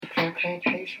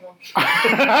plantation?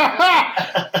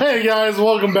 Hey guys,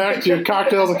 welcome back to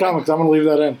Cocktails and Comics. I'm going to leave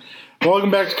that in.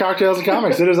 Welcome back to Cocktails and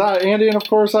Comics. It is I, Andy, and of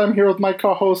course I'm here with my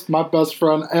co-host, my best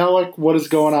friend, Alec. What is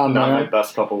going on, Not man? my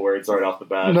best couple words right off the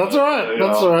bat. That's all right.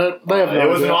 That's all right. They have no it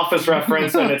was idea. an office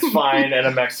reference, and it's fine, and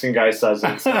a Mexican guy says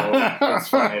it, so it's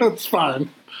fine. It's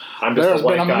fine. I'm just There's a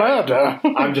white been a guy. murder.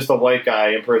 I'm just a white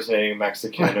guy impersonating a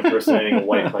Mexican, impersonating a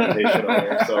white plantation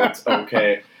owner, so it's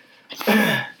okay.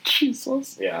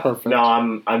 Jesus. Yeah. Perfect. No,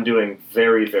 I'm doing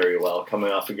very, very well.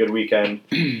 Coming off a good weekend.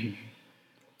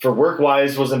 For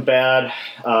work-wise, wasn't bad.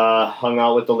 Hung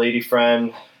out with the lady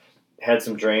friend. Had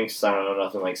some drinks. I don't know,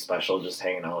 nothing like special. Just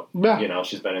hanging out. Yeah. You know,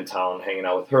 she's been in town hanging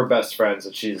out with her best friends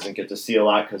that she doesn't get to see a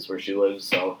lot because where she lives.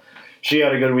 So she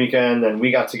had a good weekend, and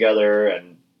we got together,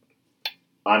 and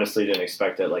honestly didn't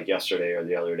expect it like yesterday or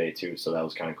the other day too. So that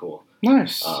was kind of cool.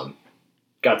 Nice.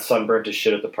 Got sunburnt as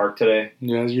shit at the park today.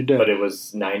 Yeah, you did. But it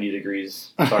was 90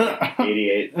 degrees. Sorry,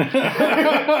 88.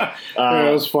 Yeah,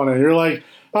 it was funny. You're like,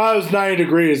 oh, it was 90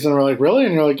 degrees. And we're like, really?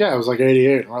 And you're like, yeah, it was like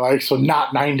 88. And we're like, so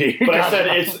not 90. But I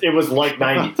said it was like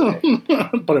 90 today.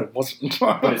 But it wasn't.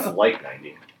 But it's like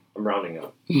 90. I'm rounding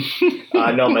up.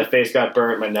 No, my face got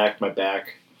burnt, my neck, my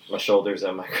back, my shoulders,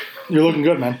 and my... You're looking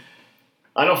good, man.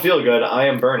 I don't feel good. I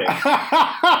am burning.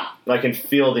 I can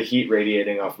feel the heat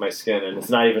radiating off my skin, and it's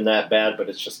not even that bad, but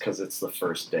it's just because it's the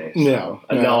first day. So. Yeah.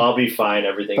 No, I'll be fine.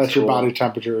 Everything's That's cool. your body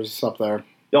temperature is up there.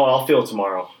 No, I'll feel it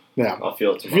tomorrow. Yeah. I'll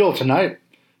feel it You tomorrow. feel it tonight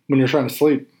when you're trying to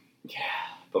sleep. Yeah.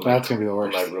 But That's going to be the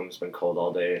worst. My room's been cold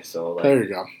all day, so... Like, There you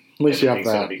go. At least you have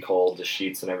everything's that. going to be cold, the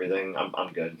sheets and everything.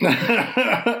 I'm good.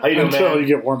 How you doing, Until man? you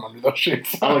get warm under those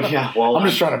sheets. Oh, yeah. Well, I'm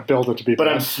just trying to build it to be But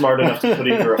bad. I'm smart enough to put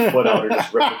either a foot out or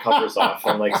just rip the covers off,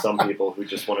 unlike some people who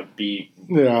just want to be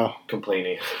Yeah.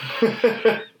 complaining.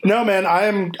 No, man,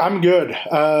 I'm good.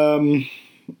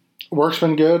 Work's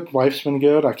been good. Wife's been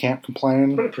good. I can't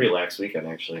complain. Been a pretty lax weekend,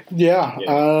 actually. Yeah.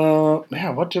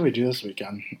 Man, what did we do this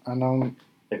weekend? I know.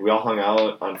 Like, we all hung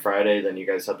out on Friday, then you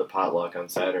guys had the potluck on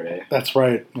Saturday. That's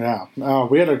right. Yeah.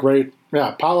 We had a great.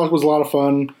 Yeah, potluck was a lot of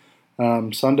fun.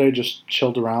 Sunday just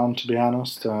chilled around, to be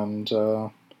honest, and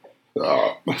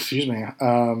excuse me.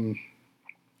 You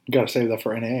got to save that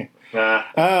for NA.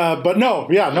 But no,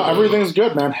 everything's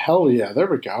good, man. Hell yeah, there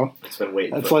we go. It's been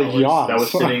waiting. That's for like hours.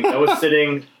 yawns. That was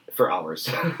sitting for hours.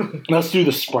 Let's do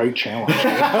the Sprite challenge.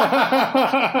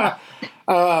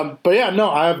 But yeah, no,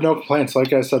 I have no complaints.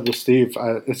 Like I said with Steve,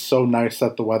 it's so nice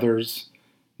that the weather's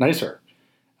nicer,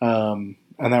 and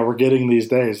that we're getting these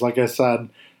days. Like I said,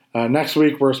 next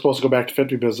week we're supposed to go back to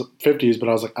 50s, but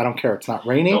I was like, I don't care. It's not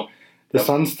raining. Nope. The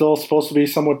sun's still supposed to be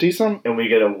somewhat decent, And we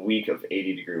get a week of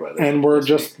 80-degree weather. and we're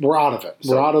out of it.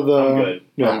 So we're out of the. I'm good.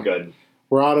 Yeah, I'm good.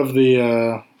 we're out of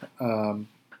the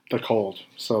cold.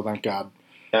 So thank God.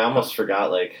 I almost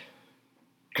forgot,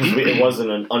 because it wasn't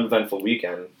an uneventful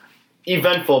weekend.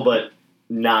 Eventful, but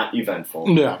not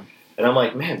eventful. Yeah. And I'm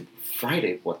like, man,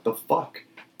 Friday, what the fuck?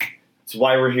 It's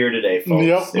why we're here today, folks.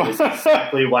 Yep. It is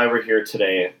exactly why we're here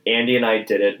today. Andy and I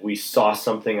did it. We saw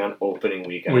something on opening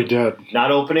weekend. We did. Not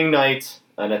opening night,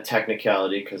 on a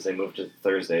technicality, because they moved to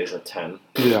Thursdays at 10.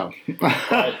 Yeah.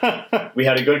 But we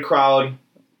had a good crowd.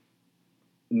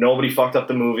 Nobody fucked up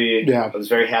the movie. Yeah. I was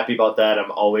very happy about that.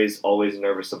 I'm always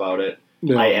nervous about it.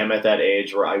 Yeah. I am at that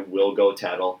age where I will go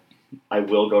tattle. I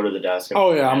will go to the desk. And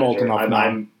Oh, yeah, I'm old enough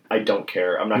now. I don't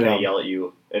care. I'm not going Yeah. to yell at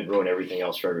you and ruin everything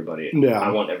else for everybody. Yeah.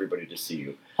 I want everybody to see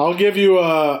you. I'll give you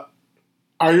a,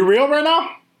 are you real right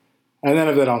now? And then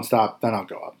if they don't stop, then I'll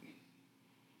go up.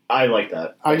 I like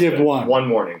that. I That's give good. one. One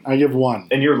warning. I give one.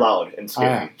 And you're loud and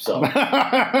scary. So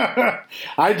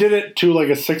I did it to like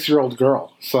a 6-year-old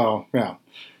girl. So, yeah.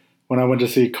 When I went to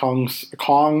see Kong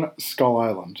Skull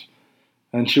Island.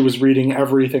 And she was reading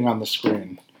everything on the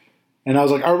screen. And I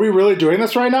was like, are we really doing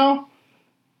this right now?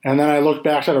 And then I looked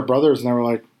back at her brothers and they were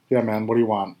like, yeah, man, what do you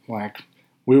want? Like,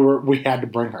 we had to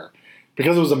bring her.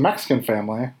 Because it was a Mexican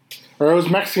family. Or it was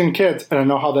Mexican kids. And I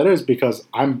know how that is because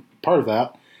I'm part of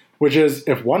that. Which is,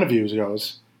 if one of you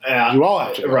goes, you all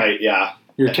have to go. Right, yeah.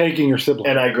 You're taking your sibling.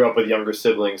 And I grew up with younger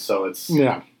siblings, so it's...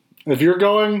 Yeah. If you're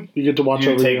going, you get to watch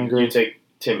over the younger. You take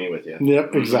Timmy with you.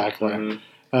 Yep, exactly.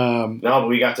 Mm-hmm. No, but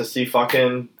we got to see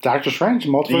fucking... Doctor Strange,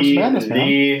 Multiverse of Madness,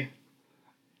 man.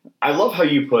 I love how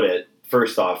you put it,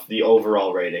 first off, the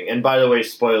overall rating. And by the way,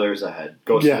 spoilers ahead.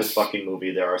 Go see this fucking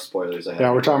movie. There are spoilers ahead.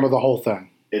 Yeah, we're talking about the whole thing.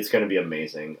 It's going to be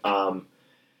amazing. I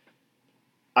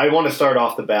want to start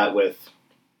off the bat with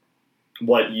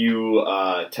what you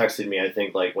texted me, I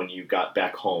think, like when you got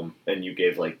back home and you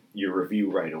gave like your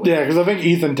review right away. Yeah, because I think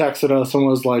Ethan texted us and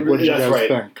was like, what did you guys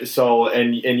think? So,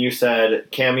 and you said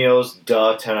cameos,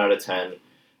 duh, 10 out of 10.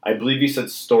 I believe you said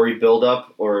story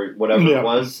build-up or whatever Yeah. it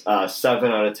was,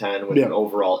 7 out of 10 with Yeah. an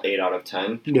overall 8 out of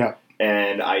 10. Yeah.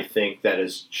 And I think that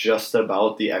is just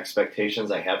about the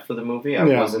expectations I had for the movie. I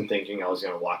wasn't thinking I was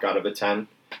going to walk out of a 10.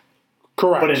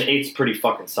 Correct. But an 8's pretty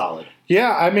fucking solid.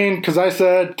 Yeah, I mean, because I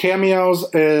said cameos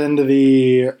and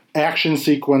the action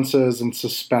sequences and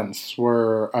suspense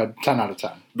were a 10 out of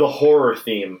 10. The horror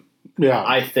theme, Yeah.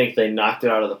 I think they knocked it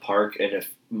out of the park. And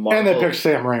if Marvel, And they picked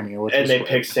Sam Raimi. and they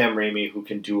picked Sam Raimi, who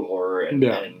can do horror,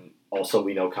 and also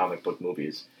we know comic book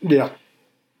movies. Yeah.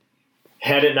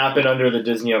 Had it not been under the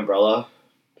Disney umbrella,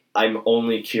 I'm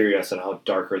only curious on how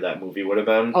darker that movie would have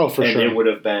been. Oh, for and sure. it would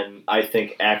have been, I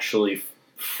think, actually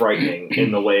frightening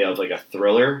in the way of like a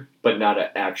thriller, but not an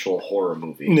actual horror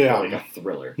movie. Yeah. But like a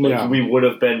thriller. Like, Yeah. we would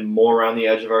have been more on the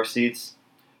edge of our seats.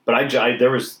 But I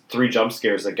there was 3 jump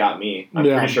scares that got me. I'm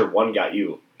Yeah. pretty sure 1 got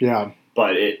you. Yeah.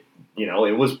 But it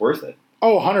was worth it.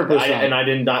 Oh, 100%. I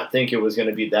did not think it was going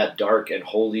to be that dark, and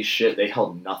holy shit, they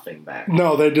held nothing back.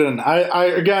 No, they didn't.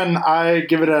 I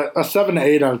give it a 7 to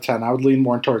 8 out of 10. I would lean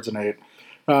more towards an 8.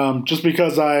 Just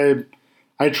because I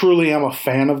truly am a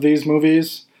fan of these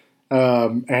movies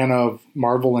and of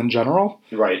Marvel in general.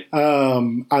 Right.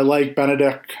 I like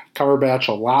Benedict Cumberbatch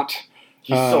a lot.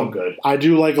 He's so good. I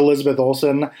do like Elizabeth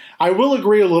Olsen. I will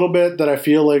agree a little bit that I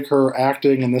feel like her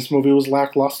acting in this movie was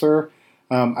lackluster.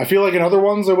 I feel like in other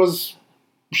ones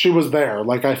she was there.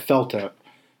 Like, I felt it.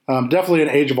 Definitely in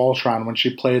Age of Ultron when she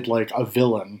played like a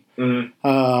villain. Mm-hmm.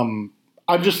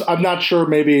 I'm not sure,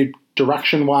 maybe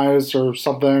direction wise or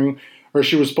something, or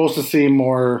she was supposed to seem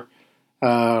more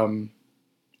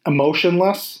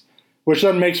emotionless, which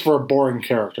then makes for a boring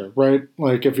character, right?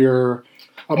 Like, if you're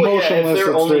emotionless,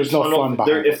 there's no fun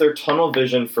behind If it. they're tunnel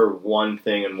vision for one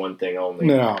thing and one thing only,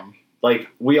 Yeah. like,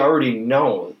 we already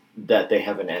know that they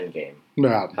have an end game.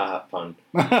 Yeah. Haha, fun.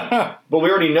 But we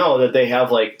already know that they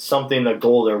have like something, the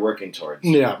goal they're working towards.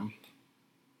 Yeah.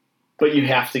 But you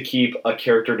have to keep a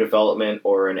character development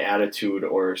or an attitude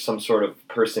or some sort of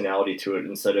personality to it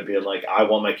instead of being like, I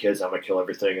want my kids, I'm going to kill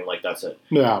everything, and like, that's it.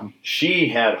 Yeah. She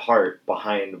had heart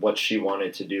behind what she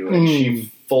wanted to do, and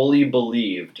she fully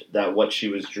believed that what she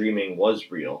was dreaming was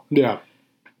real. Yeah.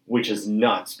 Which is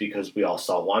nuts because we all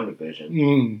saw WandaVision.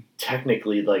 Mm.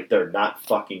 Technically, like, they're not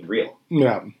fucking real.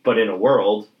 Yeah. But in a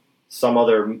world, some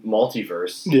other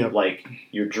multiverse, Yeah. like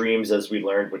your dreams, as we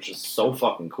learned, which is so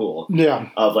fucking cool, Yeah.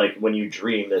 of like when you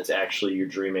dream, that's actually you're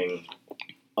dreaming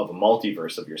of a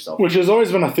multiverse of yourself. Which has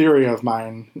always been a theory of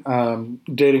mine,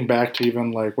 dating back to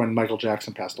even like when Michael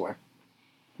Jackson passed away.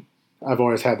 I've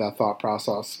always had that thought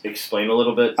process. Explain a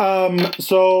little bit.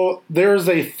 So there's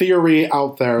a theory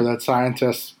out there that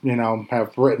scientists,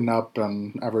 have written up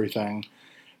and everything,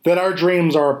 that our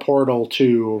dreams are a portal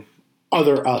to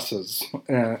other us's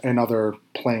and other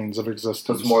planes of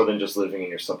existence. It's more than just living in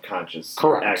your subconscious.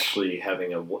 Correct. Actually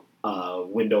having a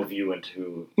window view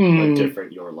into Mhm. a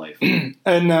different your life.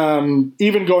 And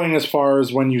even going as far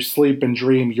as when you sleep and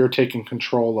dream, you're taking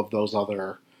control of those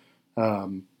other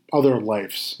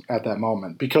lives at that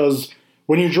moment. Because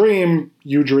when you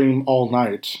dream all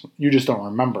night. You just don't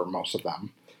remember most of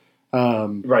them.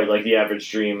 Right, like the average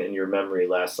dream in your memory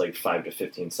lasts like 5 to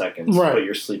 15 seconds, Right. but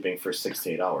you're sleeping for 6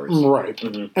 to 8 hours. Right.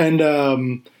 Mhm.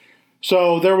 And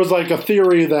so there was like a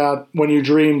theory that when you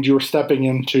dreamed, you were stepping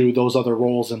into those other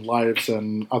roles and lives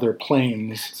and other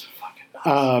planes, It's fucking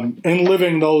nuts. and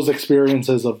living those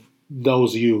experiences of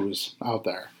those yous out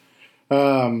there.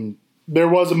 There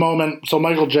was a moment, so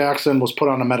Michael Jackson was put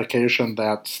on a medication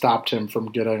that stopped him from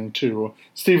getting to,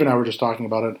 Steve and I were just talking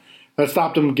about it, that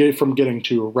stopped him from getting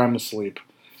to REM sleep.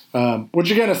 Which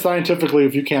again is scientifically,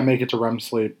 if you can't make it to REM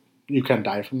sleep, you can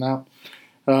die from that.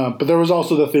 But there was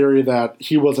also the theory that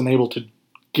he wasn't able to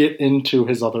get into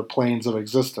his other planes of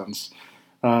existence,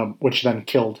 which then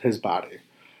killed his body.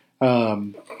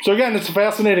 So again, it's a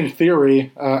fascinating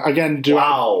theory. Again,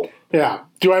 Wow.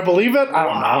 do I believe it? I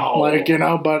don't Wow.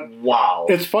 know. But Wow.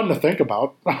 it's fun to think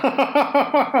about.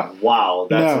 Wow.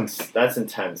 That's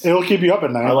intense. It'll keep you up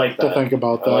at night I like to that. think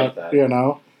about I that, like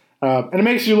that. And it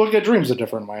makes you look at dreams a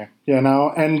different way,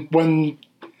 And when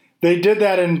they did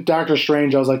that in Doctor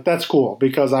Strange, I was like, that's cool,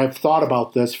 because I've thought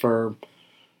about this for,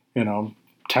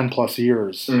 10 plus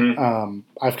years. Mhm.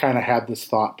 I've kind of had this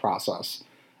thought process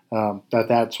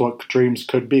that's what dreams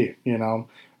could be,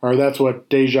 or that's what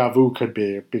deja vu could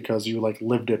be, because you like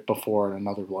lived it before in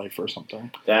another life or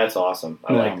something. That's awesome.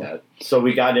 I Yeah. like that. So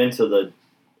we got into the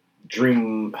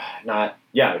dream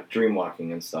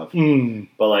walking and stuff. Mm,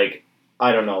 But like,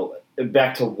 I don't know,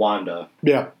 back to Wanda.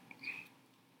 yeah.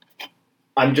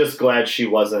 I'm just glad she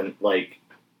wasn't like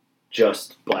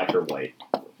just black or white.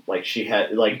 Like she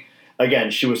had like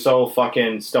again, she was so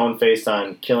fucking stone-faced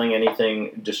on killing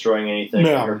anything, destroying anything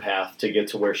in her path to get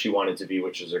to where she wanted to be,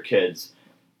 which is her kids.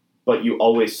 But you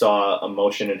always saw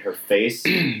emotion in her face.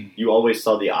 You always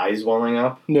saw the eyes welling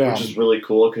up, which is really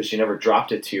cool because she never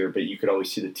dropped a tear, but you could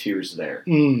always see the tears there.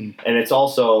 And it's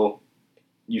also,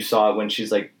 you saw it when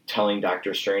she's like telling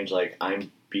Doctor Strange, like,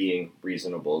 I'm being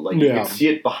reasonable. Like, you could see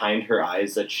it behind her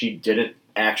eyes that she didn't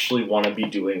actually want to be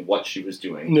doing what she was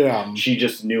doing. She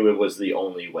just knew it was the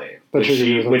only way. Which,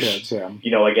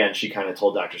 you know, again, she kind of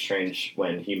told Doctor Strange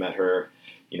when he met her,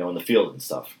 you know, in the field and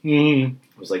stuff. It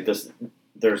was like this...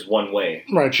 There's one way.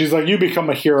 Right. She's like, you become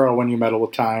a hero when you meddle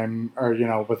with time or, you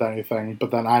know, with anything, but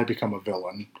then I become a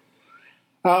villain.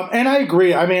 And I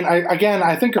agree. I mean,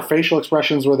 I think her facial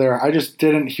expressions were there. I just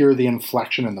didn't hear the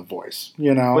inflection in the voice,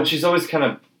 you know? But she's always kind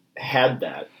of had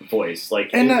that voice.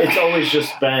 Like, it's always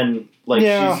just been,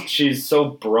 like, she's so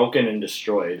broken and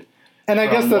destroyed. And I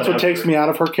guess that's what takes me out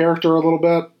of her character a little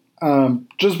bit.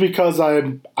 Just because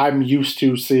I'm used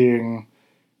to seeing...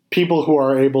 people who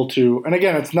are able to, and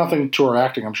again, it's nothing to her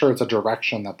acting. I'm sure it's a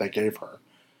direction that they gave her.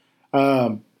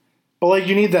 But like,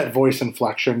 you need that voice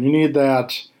inflection. You need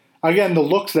that, again, the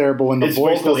look's there, but when the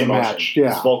voice doesn't match.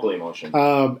 It's vocal emotion.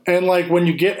 And like, when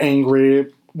you get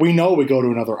angry, we know we go to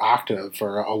another octave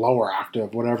or a lower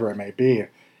octave, whatever it may be.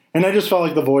 And I just felt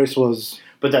like the voice was...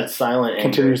 But that silent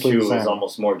anger, too, is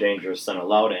almost more dangerous than a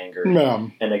loud anger. Yeah.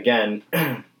 And again...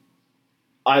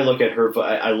 I look at her,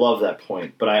 I love that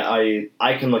point, but I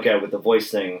can look at it with the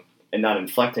voice thing and not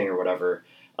inflecting or whatever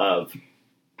of,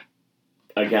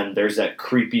 again, there's that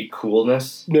creepy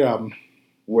coolness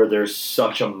where there's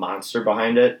such a monster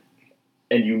behind it,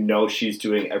 and you know she's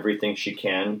doing everything she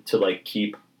can to, like,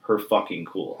 keep her fucking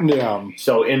cool. Yeah.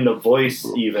 So in the voice,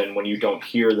 even, when you don't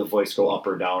hear the voice go up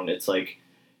or down, it's like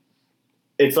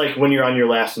when you're on your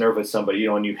last nerve with somebody, you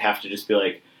know, and you have to just be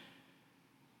like,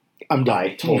 I'm done.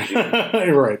 I told you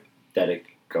right. that it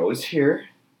goes here,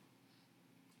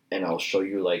 and I'll show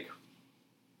you, like,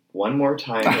 one more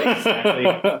time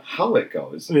exactly how it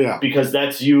goes. Yeah. Because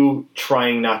that's you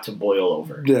trying not to boil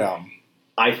over. Yeah.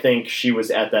 I think she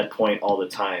was at that point all the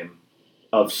time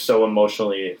of so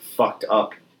emotionally fucked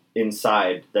up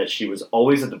inside that she was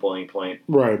always at the boiling point.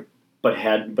 Right.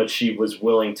 But she was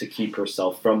willing to keep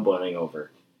herself from boiling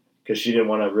over. Because she didn't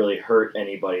want to really hurt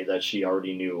anybody that she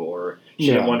already knew, or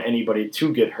she didn't want anybody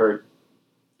to get hurt.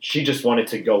 She just wanted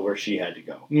to go where she had to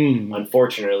go.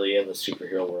 Unfortunately, in the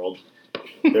superhero world,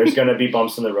 there's going to be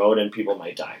bumps in the road and people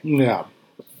might die. Yeah.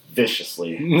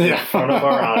 Viciously. In front of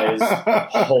our eyes.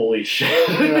 Holy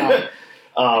shit.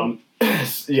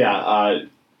 The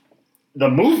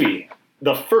movie,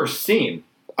 the first scene.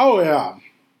 Oh, yeah.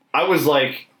 I was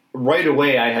like... Right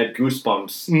away, I had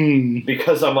goosebumps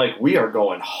because I'm like, we are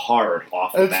going hard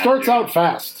off the bat. It starts out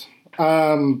fast.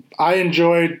 I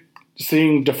enjoyed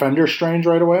seeing Defender Strange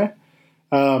right away.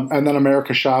 And then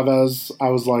America Chavez.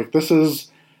 I was like, this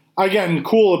is, again,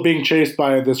 cool at being chased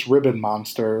by this ribbon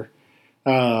monster.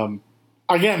 Again,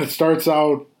 it starts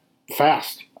out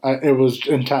fast. It was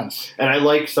intense. And I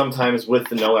like sometimes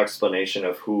with no explanation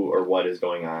of who or what is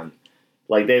going on.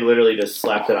 Like, they literally just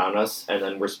slapped it on us, and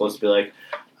then we're supposed to be like,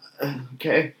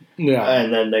 okay. Yeah.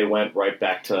 And then they went right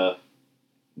back to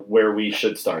where we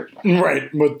should start.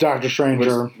 Right, with Doctor Strange,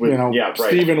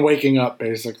 Stephen waking up,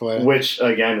 basically. Which,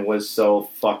 again, was so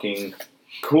fucking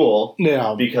cool.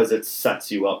 Yeah. Because it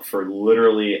sets you up for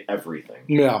literally everything.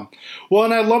 Yeah. Well,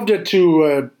 and I loved it,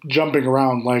 too, jumping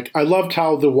around. Like, I loved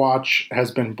how the watch has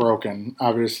been broken,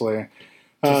 obviously.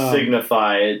 To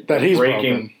signify that he's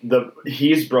broken.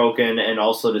 He's broken, and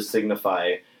also to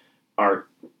signify our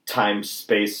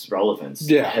time-space relevance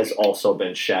has also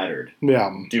been shattered.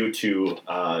 Yeah. Due to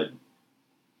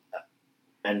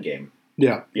Endgame.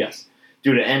 Yeah. Yes.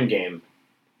 Due to Endgame,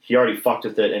 he already fucked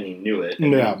with it and he knew it.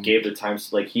 And he gave the time,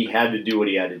 like, he had to do what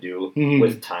he had to do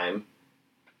with time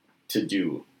to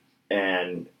do.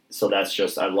 And so that's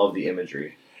just, I love the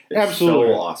imagery. It's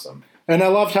absolutely so awesome. And I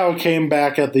loved how it came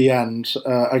back at the end,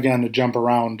 again, to jump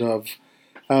around of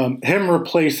him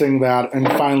replacing that and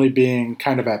finally being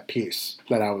kind of at peace,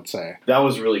 that I would say. That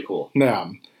was really cool. Yeah.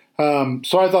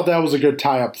 So I thought that was a good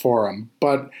tie-up for him.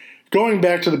 But going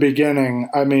back to the beginning,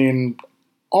 I mean,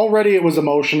 already it was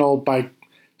emotional by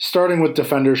starting with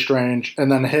Defender Strange and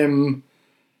then him,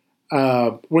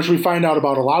 which we find out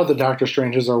about a lot of the Doctor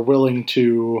Stranges are willing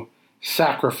to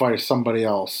sacrifice somebody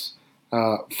else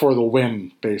for the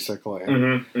win, basically.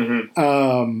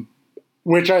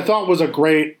 Which I thought was a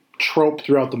great trope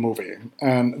throughout the movie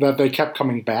and that they kept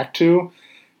coming back to.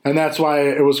 And that's why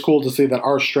it was cool to see that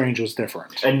our Strange was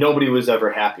different. And nobody was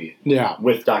ever happy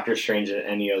with Doctor Strange at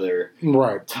any other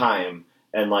right. time.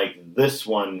 And, like, this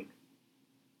one,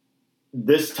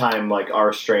 this time, like,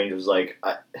 our Strange was like,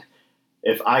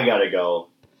 if I gotta go,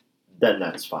 then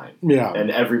that's fine. Yeah. And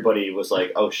everybody was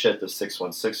like, oh shit, the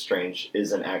 616 Strange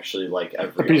isn't actually like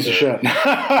every A piece of shit.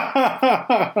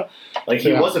 Like,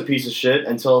 he was a piece of shit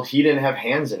until he didn't have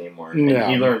hands anymore. And Yeah.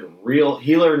 he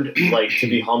learned like to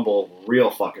be humble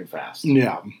real fucking fast.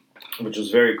 Yeah. Which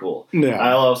was very cool. Yeah.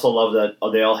 I also love that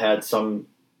they all had some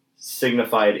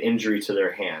signified injury to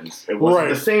their hands. It wasn't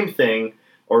the same thing,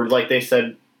 or like they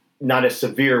said, not as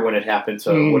severe when it happened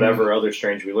to whatever other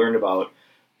Strange we learned about,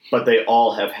 but they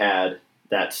all have had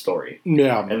that story.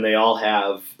 Yeah. And they all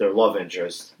have their love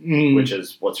interest, which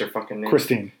is, what's her fucking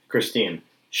name? Christine.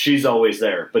 She's always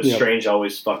there, but Strange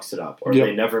always fucks it up. Or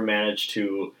they never manage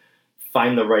to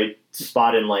find the right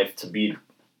spot in life to be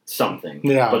something.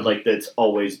 Yeah. But, like, that's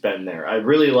always been there. I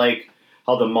really like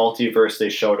how the multiverse, they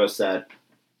showed us that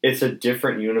it's a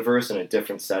different universe and a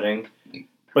different setting,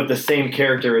 but the same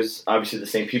characters, obviously the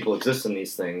same people exist in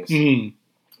these things,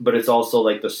 but it's also,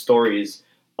 like, the stories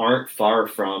aren't far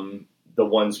from the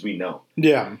ones we know.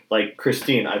 Yeah. Like,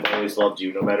 Christine, I've always loved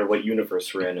you, no matter what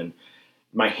universe we're in, and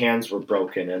my hands were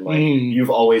broken, and, like, you've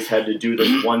always had to do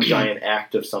this one giant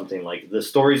act of something. Like, the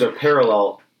stories are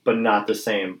parallel, but not the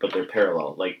same, but they're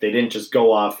parallel. Like, they didn't just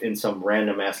go off in some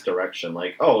random-ass direction.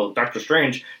 Like, oh, Doctor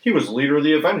Strange, he was leader of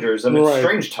the Avengers, and it's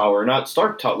Strange Tower, not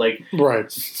Stark Tower. Like,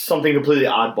 something completely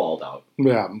oddballed out.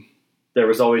 Yeah. There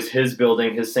was always his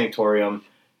building, his sanctorium,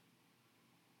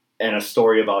 and a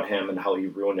story about him and how he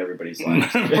ruined everybody's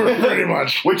lives. Pretty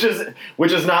much. Which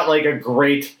is not, like, a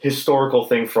great historical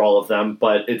thing for all of them,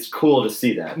 but it's cool to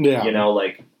see that. Yeah. You know,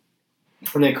 like,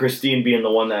 and then Christine being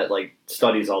the one that, like,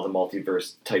 studies all the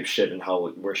multiverse type shit and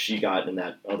where she got in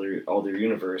that other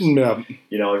universe. Yeah.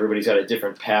 You know, everybody's got a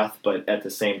different path, but at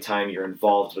the same time, you're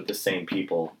involved with the same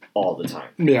people all the time.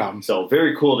 Yeah. So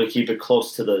very cool to keep it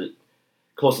close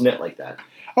knit like that.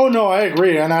 Oh, no, I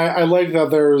agree. And I like that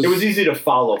there's... It was easy to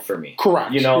follow for me.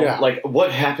 Correct. You know, like,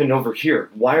 what happened over here?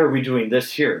 Why are we doing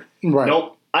this here? Right.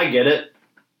 Nope, I get it.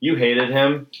 You hated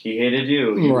him. He hated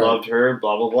you. You loved her,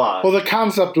 blah, blah, blah. Well, the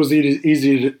concept was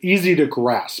easy to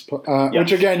grasp,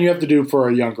 which, again, you have to do for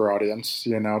a younger audience,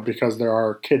 you know, because there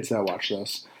are kids that watch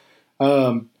this.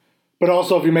 But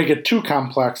also, if you make it too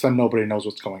complex, then nobody knows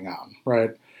what's going on,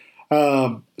 right?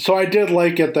 So I did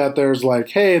like it that there's like,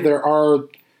 hey, there are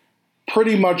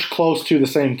pretty much close to the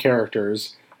same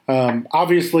characters.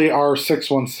 Obviously, our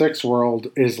 616 world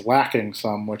is lacking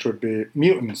some, which would be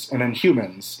mutants and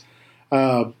Inhumans.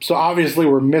 So obviously,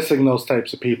 we're missing those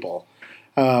types of people.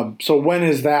 So when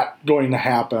is that going to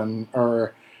happen?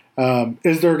 Or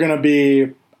is there going to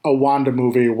be a Wanda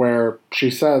movie where she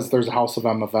says there's a House of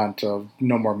M event of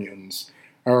no more mutants?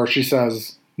 Or she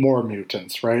says more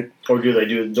mutants, right? Or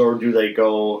do they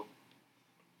go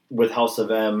with House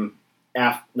of M?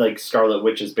 Like, Scarlet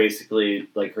Witch is basically,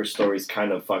 like, her story's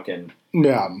kind of fucking...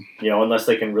 Yeah. You know, unless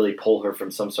they can really pull her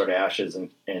from some sort of ashes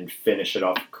and finish it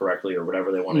off correctly or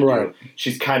whatever they want to do.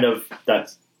 She's kind of...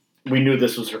 We knew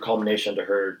this was her culmination to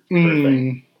her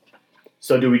thing.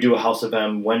 So do we do a House of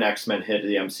M when X-Men hit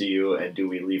the MCU, and do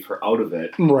we leave her out of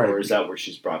it? Right. Or is that where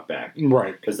she's brought back?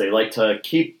 Right. Because they like to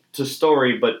keep to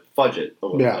story, but fudge it a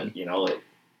little bit, you know, like...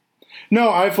 No,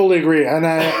 I fully agree, and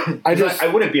I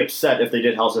wouldn't be upset if they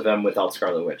did House of M without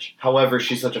Scarlet Witch. However,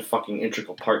 she's such a fucking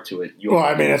integral part to it. Well,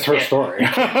 I mean, it's her story. You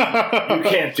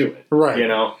can't do it, right? You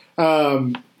know.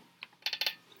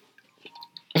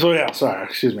 So yeah, sorry,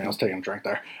 excuse me, I was taking a drink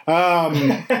there.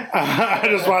 I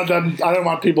just wanted them. I didn't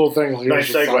want people to think. Like,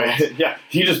 nice segue. Yeah,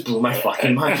 he just blew my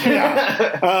fucking mind.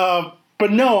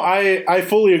 But no, I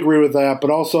fully agree with that. But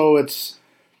also,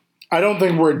 I don't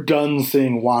think we're done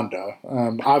seeing Wanda.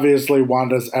 Obviously,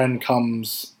 Wanda's end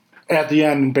comes at the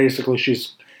end, and basically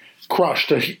she's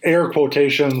crushed, air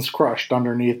quotations, crushed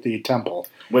underneath the temple.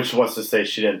 Which was to say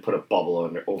she didn't put a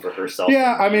bubble over herself.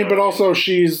 Yeah, I mean, but also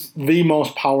she's the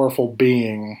most powerful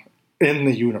being in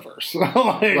the universe.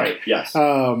 Right, yes.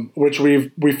 Which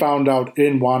we found out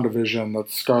in WandaVision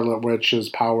that Scarlet Witch's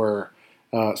power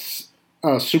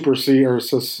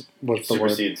supersedes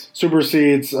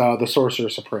the Sorcerer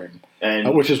Supreme,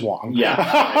 and which is Wong.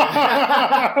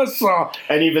 Yeah. So,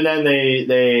 and even then,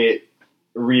 they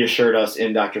reassured us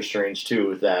in Doctor Strange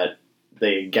too that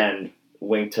they again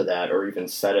winked to that, or even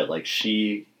said it like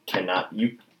she cannot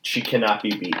be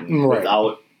beaten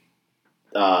without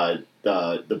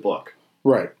the book.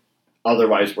 Right.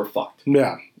 Otherwise, we're fucked.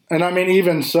 Yeah, and I mean,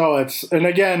 even so, and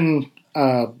again.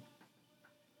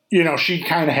 She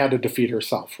kind of had to defeat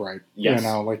herself, right? Yes.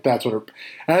 Like that's what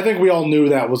and I think we all knew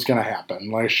that was going to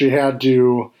happen. Like she had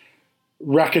to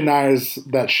recognize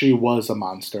that she was a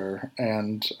monster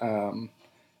and,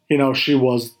 she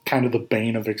was kind of the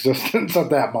bane of existence at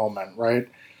that moment, right?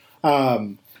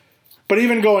 But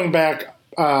even going back,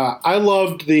 I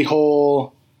loved the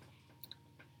whole.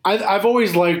 I've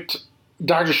always liked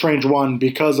Doctor Strange 1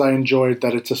 because I enjoyed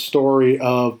that it's a story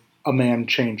of a man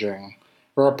changing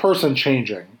or a person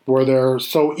changing, where they're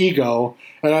so ego,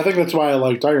 and I think that's why I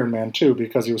liked Iron Man too,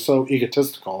 because he was so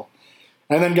egotistical,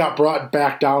 and then got brought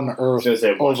back down to earth. I was going to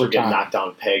say, once over you get time. knocked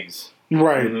down pegs.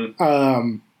 Right.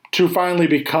 Mm-hmm. To finally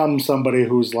become somebody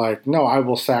who's like, no, I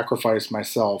will sacrifice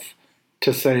myself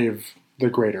to save the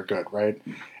greater good, right?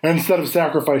 Instead of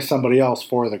sacrifice somebody else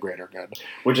for the greater good.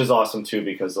 Which is awesome, too,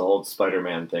 because the whole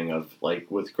Spider-Man thing of, like,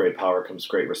 with great power comes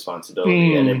great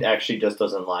responsibility, and it actually just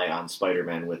doesn't lie on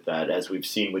Spider-Man with that, as we've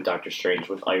seen with Doctor Strange,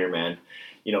 with Iron Man,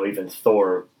 even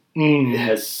Thor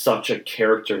has such a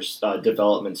character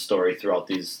development story throughout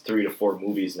these 3 to 4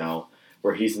 movies now,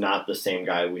 where he's not the same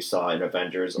guy we saw in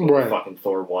Avengers or fucking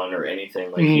Thor 1 or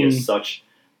anything. Like, he is such...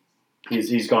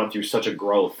 He's gone through such a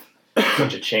growth,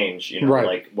 such a change,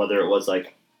 like, whether it was,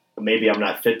 like, maybe I'm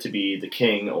not fit to be the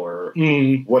king or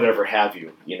whatever have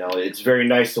you. It's very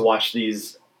nice to watch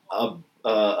these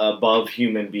above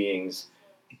human beings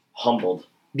humbled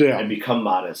and become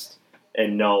modest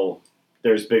and know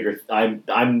there's bigger...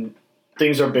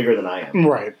 things are bigger than I am.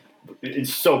 Right.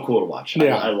 It's so cool to watch.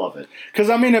 Yeah. I love it. Because,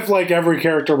 if, like, every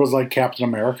character was like Captain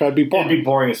America, it'd be boring. It'd be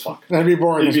boring as fuck. It'd be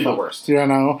boring It'd as be fuck. the worst.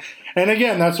 And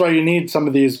again, that's why you need some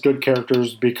of these good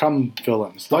characters to become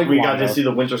villains. Like we Wanda. got to see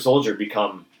the Winter Soldier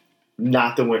become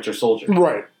not the Winter Soldier.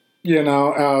 Right.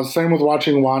 Same with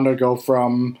watching Wanda go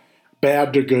from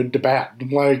bad to good to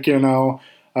bad. Like,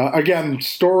 again,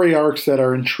 story arcs that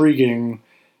are intriguing,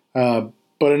 but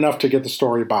enough to get the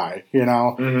story by,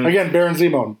 Again, Baron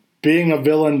Zemo, being a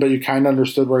villain, but you kind of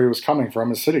understood where he was coming from.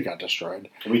 His city got destroyed.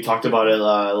 We talked about it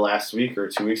last week or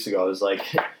 2 weeks ago. It was like,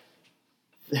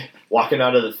 walking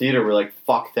out of the theater, we're like,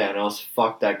 fuck Thanos,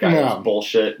 fuck that guy, that's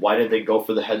bullshit. Why did they go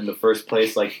for the head in the first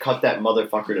place? Like, cut that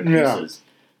motherfucker to pieces.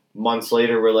 Months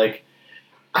later, we're like,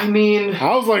 I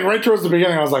was like, right towards the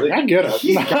beginning, I was like, I get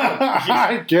it.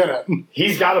 I get it.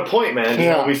 He's got a point,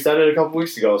 man. We said it a couple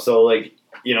weeks ago. So, like,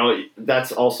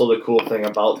 that's also the cool thing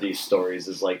about these stories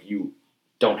is, like, you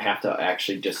don't have to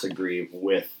actually disagree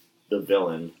with the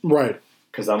villain. Right.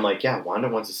 Because I'm like, Wanda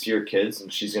wants to see her kids,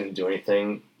 and she's going to do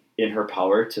anything in her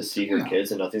power to see her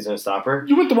kids, and nothing's going to stop her.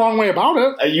 You went the wrong way about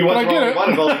it. You went the wrong way about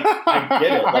it, but like, I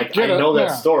get it. Like, I know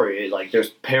that story. Like, there's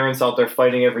parents out there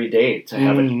fighting every day to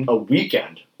have a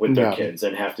weekend with their kids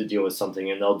and have to deal with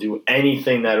something, and they'll do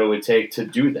anything that it would take to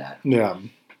do that. Yeah.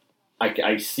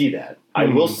 I see that. I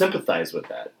will sympathize with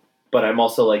that. But I'm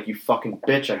also like, you fucking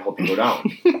bitch, I hope you go down.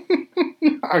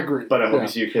 I agree. But I hope you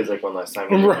see your kids like one last time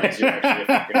and realize you're actually a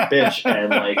fucking bitch and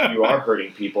like you are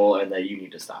hurting people and that you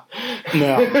need to stop.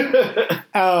 Yeah.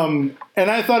 And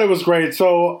I thought it was great.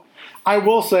 So I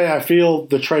will say I feel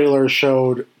the trailer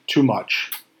showed too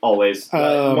much. Always.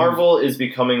 Marvel is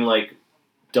becoming like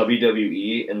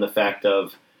WWE in the fact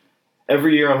of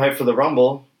every year I'm hyped for the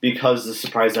Rumble because the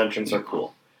surprise entrants are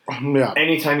cool. Yeah.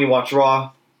 Anytime you watch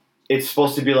Raw, it's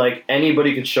supposed to be like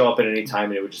anybody could show up at any time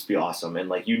and it would just be awesome. And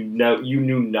like you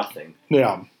knew nothing.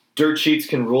 Yeah. Dirt sheets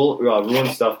can ruin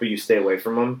stuff, but you stay away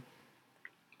from them.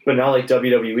 But now like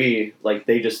WWE, like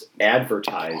they just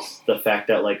advertise the fact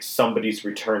that like somebody's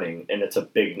returning and it's a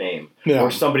big name. Yeah.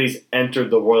 Or somebody's entered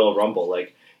the Royal Rumble.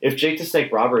 Like if Jake the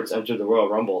Snake Roberts entered the Royal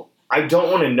Rumble, I don't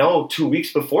want to know 2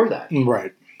 weeks before that.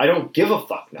 Right. I don't give a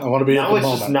fuck now. I want to be now at the it's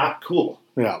moment. just not cool.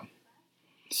 Yeah.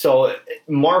 So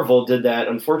Marvel did that,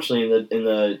 unfortunately, in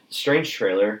the Strange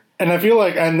trailer. And I feel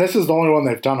like, and this is the only one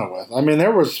they've done it with. I mean,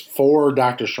 there was 4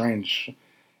 Doctor Strange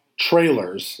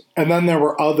trailers, and then there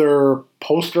were other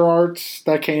poster arts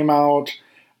that came out.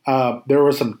 There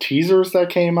were some teasers that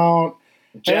came out.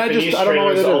 Japanese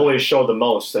trailers always show the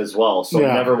most as well. So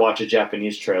never watch a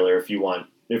Japanese trailer if you don't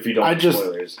want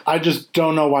spoilers. I just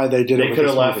don't know why they did it. They could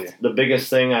have left movie. The biggest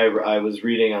thing I was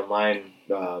reading online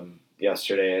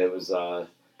yesterday. It was.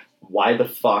 Why the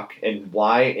fuck and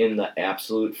why in the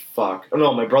absolute fuck? Oh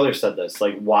no, my brother said this.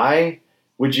 Like, why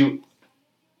would you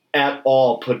at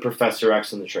all put Professor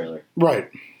X in the trailer? Right.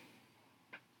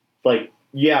 Like,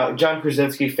 yeah, John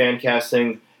Krasinski fan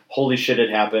casting. Holy shit, it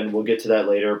happened. We'll get to that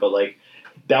later. But like,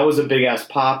 that was a big ass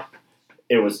pop.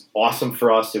 It was awesome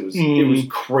for us. It was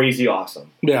crazy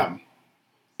awesome. Yeah.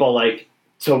 But like,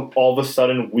 to all of a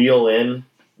sudden wheel in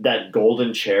that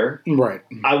golden chair. Right.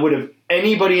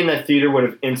 Anybody in that theater would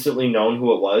have instantly known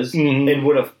who it was and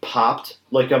would have popped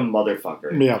like a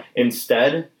motherfucker. Yeah.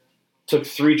 Instead, took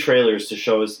 3 trailers to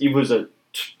show us. It was a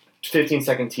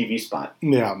 15-second TV spot.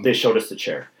 Yeah. They showed us the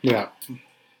chair. Yeah.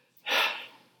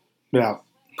 Yeah.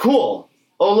 Cool.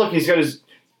 Oh, look, he's got his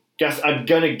I'm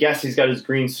gonna guess he's got his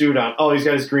green suit on. Oh, he's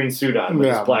got his green suit on with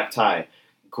his black tie.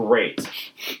 Great.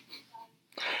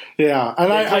 Yeah,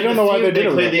 and I don't know why they did it.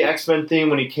 They played the X-Men theme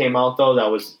when he came out, though.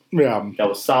 That was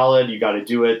solid. You got to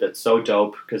do it. That's so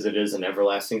dope because it is an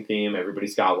everlasting theme.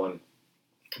 Everybody's got one.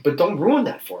 But don't ruin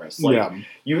that for us. Like,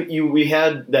 we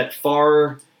had that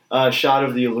far shot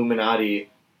of the Illuminati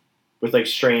with like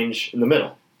Strange in the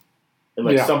middle, and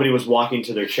like somebody was walking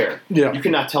to their chair. Yeah, you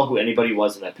could not tell who anybody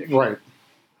was in that picture. Right.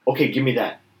 Okay, give me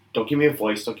that. Don't give me a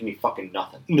voice. Don't give me fucking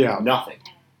nothing. Yeah, nothing.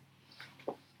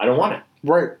 I don't want it.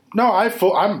 Right. No,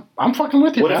 I'm fucking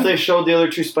with you. What if they showed the other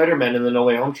two Spider-Men in the No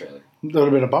Way Home trailer? That would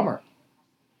have been a bummer.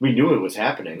 We knew it was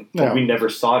happening, but we never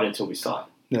saw it until we saw it.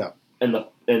 Yeah. And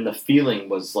the feeling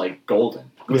was like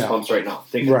golden. Goosebumps right now.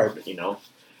 Think about it, you know?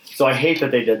 So I hate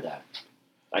that they did that.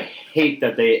 I hate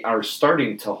that they are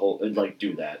starting to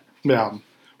do that. Yeah.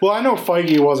 Well, I know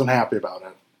Feige wasn't happy about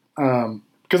it.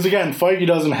 Because again, Feige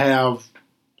doesn't have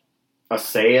a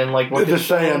say in like what the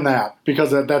say in that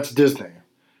because that's Disney.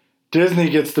 Disney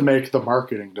gets to make the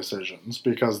marketing decisions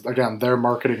because, again, they're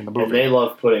marketing the movie. And they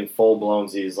love putting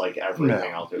full-blownsies like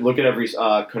everything out there. Look at every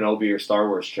Kenobi or Star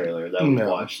Wars trailer that we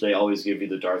watch. They always give you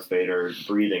the Darth Vader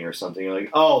breathing or something. You're like,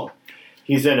 oh,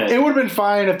 he's in it. It would have been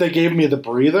fine if they gave me the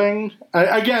breathing.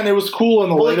 Again, it was cool in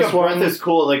the latest one. Like a breath is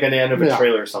cool at like an end of a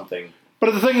trailer or something.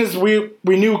 But the thing is, we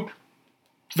knew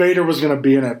Vader was going to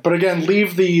be in it. But again,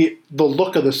 leave the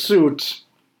look of the suit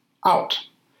out.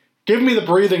 Give me the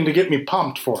breathing to get me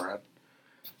pumped for it.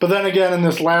 But then again, in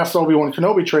this last Obi-Wan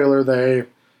Kenobi trailer, they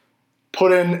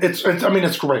put in it's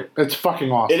great. It's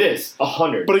fucking awesome. It is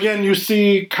 100. But again, you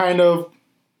see kind of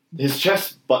his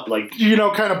chest, but like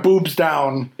kind of boobs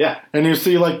down. Yeah, and you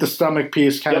see like the stomach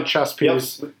piece, kind of chest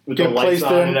piece get placed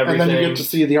in, and then you get to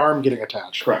see the arm getting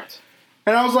attached. Correct.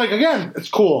 And I was like, again, it's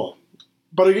cool,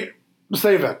 but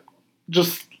save it.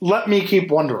 Just let me keep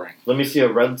wondering. Let me see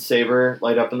a red saber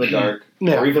light up in the dark,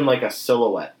 or even like a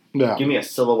silhouette. Yeah. Give me a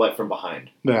silhouette from behind.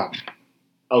 Yeah.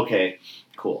 Okay,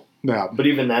 cool. Yeah. But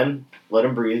even then, let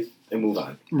him breathe and move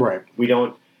on. Right. We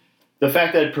don't... The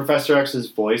fact that Professor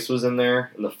X's voice was in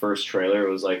there in the first trailer, it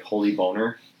was like, holy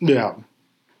boner. Yeah.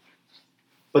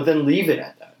 But then leave it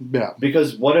at that. Yeah.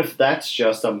 Because what if that's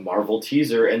just a Marvel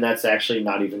teaser and that's actually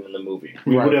not even in the movie?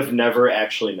 We would have never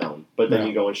actually known. But then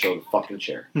you go and show the fucking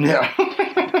chair. Yeah.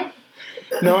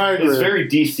 No, I agree. It's very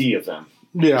DC of them.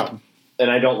 Yeah. And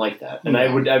I don't like that. And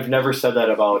I've never said that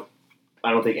about,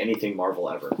 I don't think, anything Marvel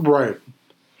ever. Right.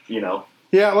 You know?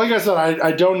 Yeah, like I said,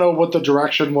 I don't know what the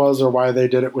direction was or why they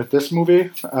did it with this movie.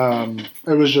 It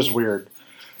was just weird.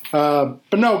 But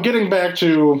no, getting back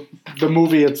to the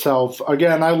movie itself,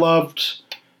 again, I loved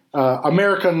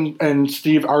America and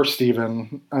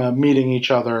Steven meeting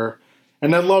each other.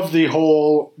 And I loved the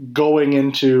whole going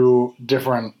into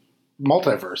different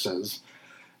multiverses.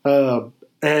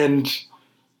 And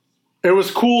it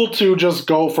was cool to just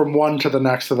go from one to the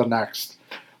next to the next.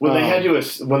 When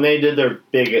they did their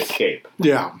big escape.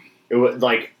 Yeah. It was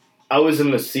like, I was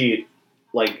in the seat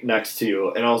like next to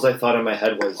you, and all I thought in my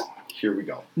head was, here we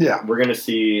go. Yeah. We're going to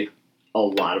see a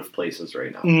lot of places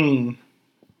right now. Mm.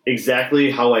 Exactly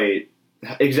how it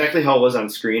was on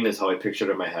screen is how I pictured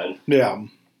it in my head. Yeah.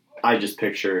 I just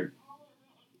pictured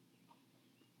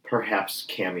perhaps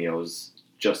cameos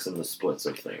just in the splits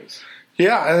of things.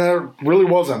 Yeah, and it really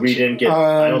wasn't. We didn't get...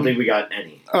 I don't think we got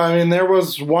any. I mean, there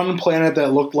was one planet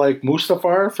that looked like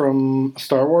Mustafar from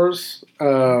Star Wars,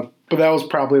 but that was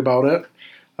probably about it.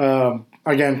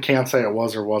 Again, can't say it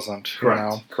was or wasn't.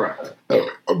 Correct. Correct.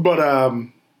 But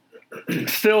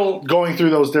still, going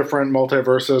through those different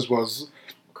multiverses was...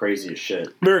 crazy as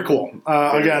shit. Very cool.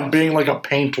 Again, awesome. Being like a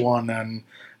paint one and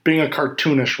being a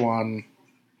cartoonish one.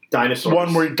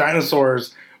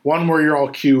 Dinosaurs. One where you're all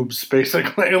cubes,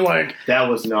 basically. Like that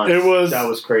was nuts. That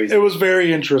was crazy. It was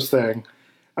very interesting.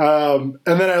 And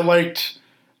then I liked,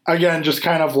 again, just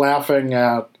kind of laughing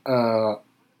at, them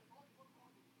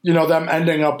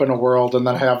ending up in a world and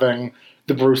then having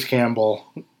the Bruce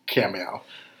Campbell cameo.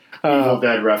 Evil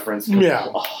Dead reference. Yeah.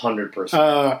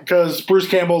 100%. Because Bruce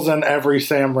Campbell's in every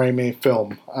Sam Raimi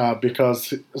film,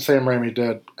 because Sam Raimi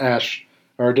did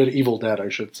Evil Dead, I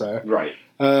should say. Right.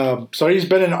 So he's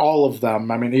been in all of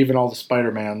them. I mean, even all the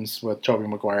Spider-Mans with Tobey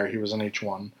Maguire, he was in each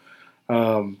one.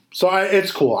 So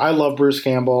it's cool. I love Bruce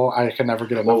Campbell. I can never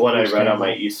get enough of what Bruce I read Campbell. on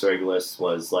my Easter egg list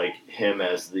was like him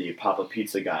as the Papa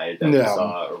Pizza guy that we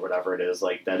saw or whatever it is.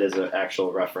 Like that is an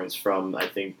actual reference from, I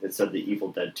think it said the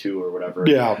Evil Dead 2 or whatever.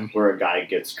 Yeah. Where a guy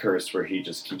gets cursed where he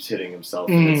just keeps hitting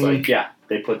himself. And it's like,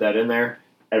 they put that in there.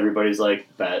 Everybody's like,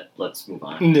 bet, let's move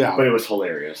on. Yeah. But it was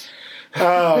hilarious.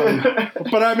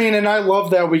 But I mean, and I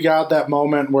love that we got that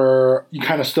moment where you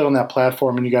kind of stood on that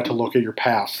platform and you got to look at your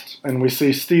past. And we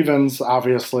see Stevens,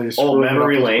 obviously.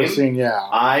 Memory Lane? Scene, yeah.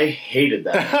 I hated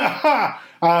that.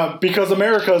 Because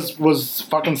America's was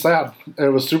fucking sad. It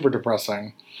was super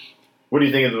depressing. What do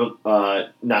you think of the,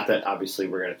 not that obviously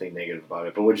we're going to think negative about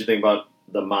it, but what do you think about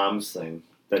the moms thing?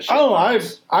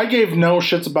 I gave no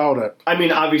shits about it. I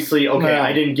mean, obviously, okay, No.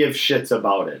 I didn't give shits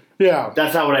about it. Yeah.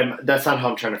 That's not how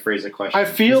I'm trying to phrase the question. I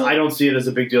feel 'Cause I don't see it as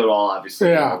a big deal at all, obviously.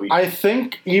 Yeah, I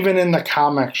think even in the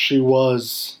comics she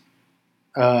was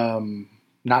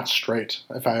not straight,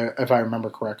 if I remember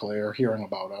correctly or hearing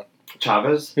about it.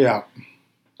 Chavez? Yeah.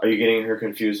 Are you getting her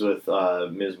confused with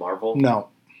Ms. Marvel? No.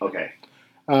 Okay.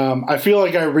 I feel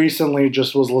like I recently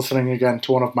just was listening again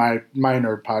to one of my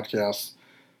nerd podcasts.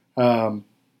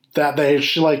 That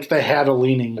they had a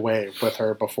leaning way with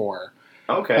her before.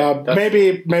 Okay.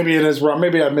 Maybe it is wrong.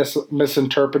 Maybe I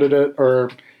misinterpreted it,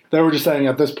 or they were just saying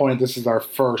at this point this is our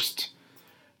first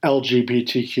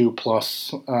LGBTQ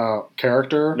plus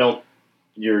character. Nope.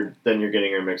 You're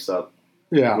getting her mixed up.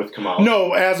 Yeah. With Kamala.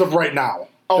 No, as of right now.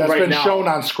 Oh, that's right been now. shown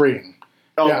on screen.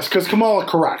 Oh. Yes, because Kamala,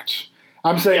 correct.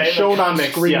 I'm saying in shown the comics,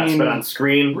 on screen. Yes, but on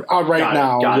screen Right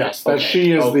now, got yes, it. that Okay.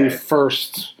 she is Okay. the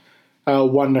first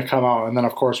one to come out, and then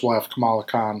of course we'll have Kamala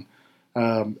Khan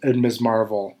and Ms.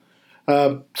 Marvel.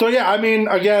 So yeah, I mean,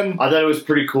 again, I thought it was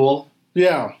pretty cool.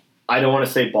 yeah, I don't want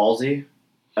to say ballsy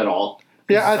at all.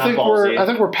 yeah. It's I think not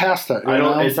ballsy. we're past it. you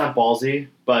know? It's not ballsy,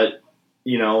 but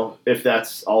if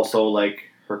that's also like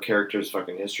her character's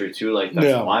fucking history too, like that's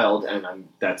Yeah. wild, and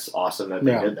that's awesome that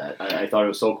they Yeah. did that. I thought it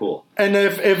was so cool. And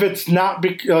if it's not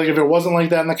if it wasn't like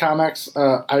that in the comics,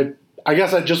 I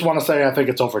guess I just want to say I think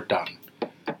it's overdone.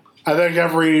 I think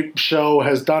every show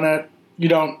has done it.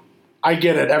 I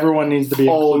get it. Everyone needs to be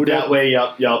included. That way,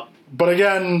 yep. But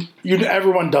again,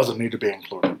 everyone doesn't need to be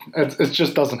included. It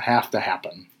just doesn't have to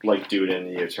happen. Like dude in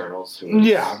the Eternals.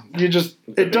 Yeah,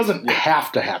 it doesn't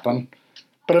have to happen.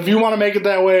 But if you want to make it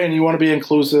that way and you want to be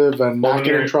inclusive and not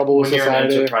get in trouble with when you're an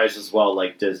society, enterprise as well,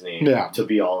 like Disney, Yeah. to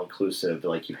be all inclusive,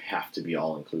 like you have to be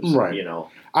all inclusive, Right.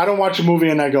 I don't watch a movie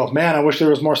and I go, man, I wish there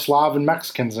was more Slav and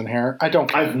Mexicans in here. I don't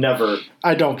care. I've never.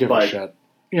 I don't give a shit.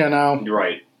 You're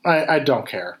right. I don't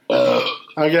care.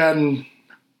 Again,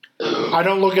 I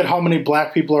don't look at how many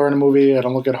black people are in a movie. I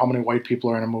don't look at how many white people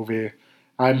are in a movie.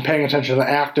 I'm paying attention to the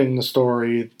acting, the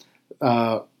story,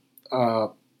 the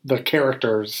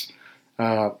characters.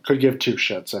 Could give two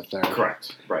shits if they're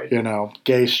Correct. Right.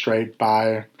 Gay, straight,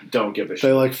 bi. Don't give a shit.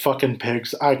 They like fucking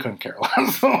pigs. I couldn't care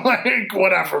less. Like,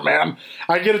 whatever, man.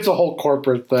 I get it's a whole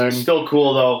corporate thing. Still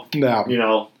cool though. Yeah.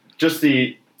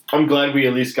 I'm glad we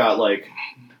at least got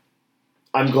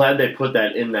I'm glad they put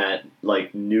that in that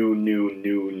new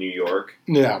New York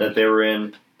Yeah. that they were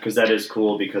in, because that is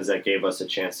cool, because that gave us a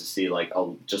chance to see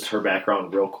just her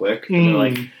background real quick. And they're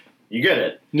like, you get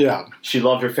it. Yeah. She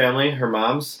loved her family, her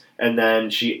moms, and then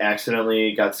she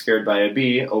accidentally got scared by a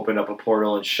bee, opened up a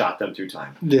portal, and shot them through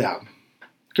time. Yeah.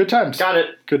 Good times. Got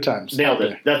it. Good times. Nailed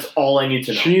it. That's all I need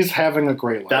to know. She's having a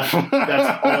great life.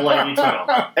 That's all I need to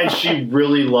know. And she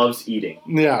really loves eating.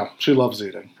 Yeah, she loves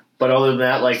eating. But other than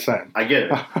that, Same. I get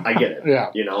it. I get it.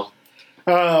 Yeah.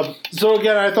 So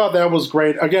again, I thought that was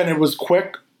great. Again, it was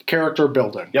quick character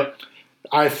building. Yep.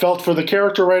 I felt for the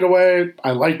character right away.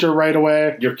 I liked her right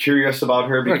away. You're curious about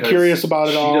her because curious about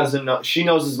it all. She doesn't know. She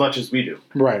knows as much as we do.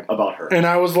 Right. About her. And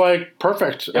I was like,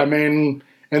 perfect. Yep. I mean,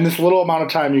 in this little amount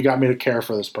of time, you got me to care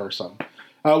for this person,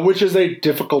 which is a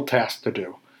difficult task to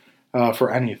do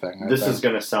for anything. This is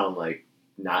going to sound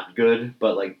not good,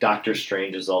 but Doctor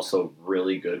Strange is also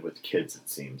really good with kids, it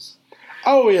seems.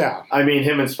 Oh, yeah. I mean,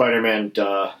 him and Spider-Man,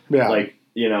 duh. Yeah.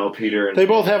 Peter and... They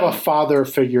both have a father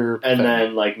figure And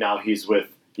thing. then, now he's with,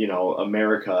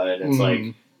 America, and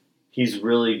it's he's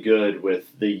really good with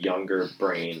the younger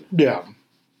brain. Yeah.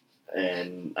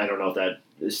 And I don't know if that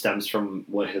stems from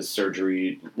what his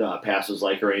surgery past was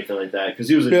like or anything like that. Because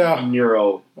he was a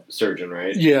neurosurgeon,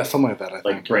 right? Yeah, something like that, I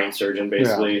think. Brain surgeon,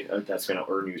 basically. Yeah. That's going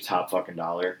to earn you top fucking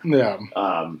dollar. Yeah.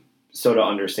 So to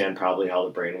understand probably how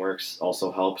the brain works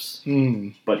also helps.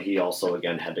 But he also,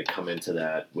 again, had to come into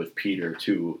that with Peter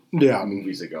 2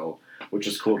 movies ago, which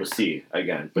is cool to see,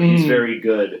 again. But he's very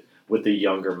good with the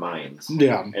younger minds.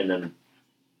 Yeah. And then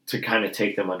to kind of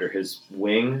take them under his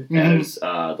wing as,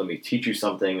 let me teach you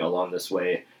something along this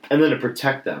way, and then to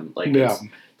protect them.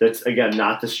 That's, again,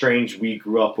 not the Strange we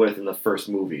grew up with in the first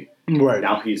movie. Right.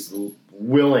 Now he's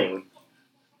willing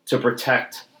to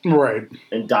protect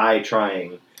and die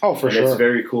trying. Oh, for sure. It's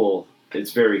very cool.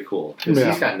 It's very cool. Because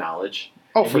he's got knowledge.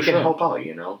 Oh, for sure. He can help out,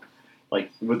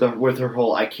 with her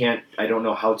whole, I don't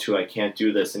know how to, I can't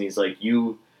do this. And he's like,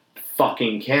 you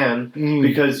fucking can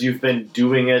because you've been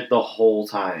doing it the whole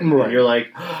time. Right. And you're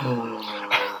like,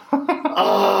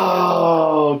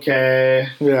 oh, okay.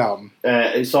 Yeah.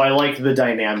 So I like the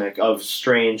dynamic of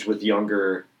Strange with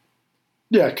younger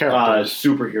characters.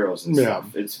 superheroes and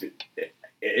stuff.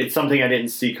 It's something I didn't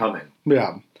see coming.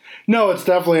 Yeah. No, it's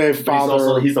definitely a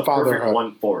father. He's the perfect fatherhood.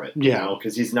 one for it. Yeah.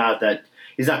 Because he's not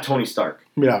Tony Stark.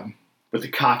 Yeah. With the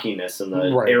cockiness and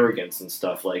the arrogance and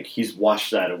stuff, like he's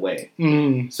washed that away.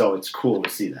 So it's cool to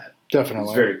see that.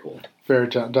 Definitely, it's very cool.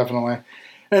 Definitely.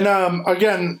 And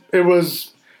again, it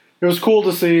was cool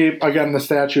to see again the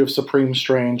statue of Supreme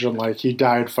Strange, and like he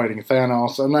died fighting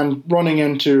Thanos, and then running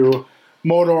into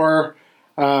Modor,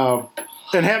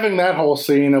 and having that whole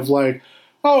scene of like,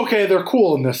 oh, okay, they're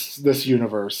cool in this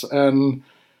universe, and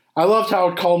I loved how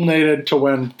it culminated to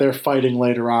when they're fighting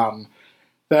later on.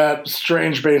 That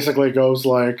Strange basically goes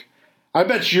like, I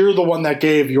bet you're the one that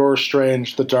gave your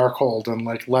Strange the Darkhold and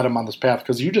like led him on this path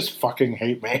because you just fucking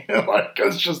hate me. Like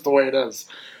it's just the way it is.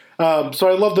 So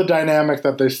I love the dynamic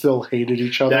that they still hated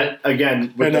each other. That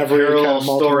again with the parallel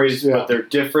stories, yeah. But they're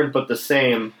different but the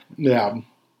same. Yeah.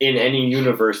 In any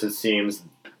universe, it seems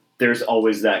there's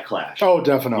always that clash. Oh,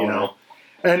 definitely. You know?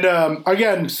 And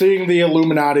again, seeing the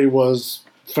Illuminati was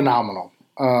phenomenal.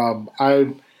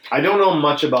 I don't know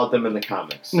much about them in the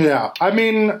comics. Yeah. I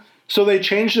mean, so they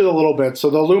changed it a little bit. So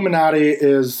the Illuminati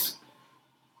is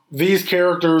these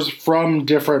characters from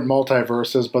different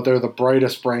multiverses, but they're the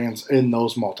brightest brains in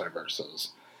those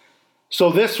multiverses.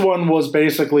 So this one was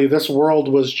basically, this world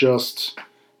was just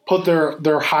put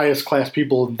their highest class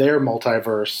people in their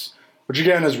multiverse, which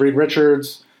again is Reed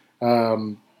Richards,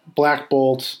 Black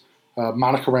Bolt,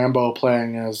 Monica Rambeau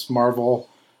playing as Marvel,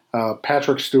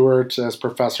 Patrick Stewart as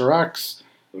Professor X,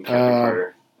 and Captain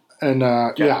Carter. And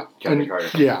Captain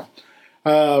Carter. Yeah.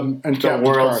 And the Captain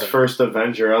world's Carter. first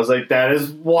Avenger. I was like, that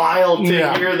is wild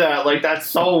to hear that. Like, that's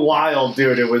so wild,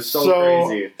 dude. It was so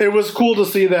crazy. It was cool to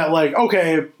see that, like,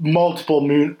 okay, multiple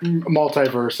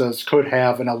multiverses could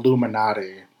have an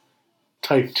Illuminati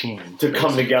type team to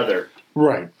come together.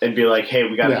 Right. And be like, hey,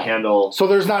 we got to handle So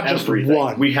there's not everything. just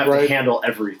one. We have to handle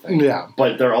everything. Yeah.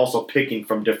 But they're also picking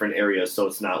from different areas, so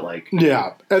it's not like...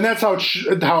 Yeah. And that's how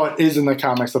it is in the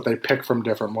comics, that they pick from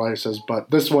different places. But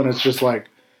this one is just like,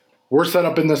 we're set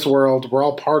up in this world. We're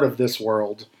all part of this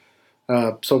world.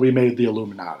 So we made the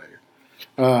Illuminati.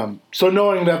 So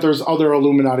knowing that there's other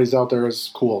Illuminatis out there is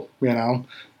cool, you know?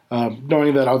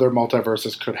 Knowing that other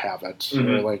multiverses could have it.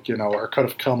 Or like, you know, or could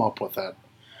have come up with it.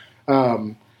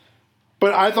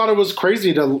 But I thought it was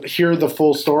crazy to hear the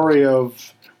full story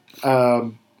of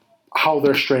how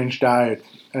their Strange died.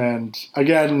 And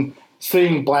again,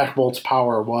 seeing Black Bolt's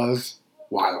power was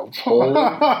wild.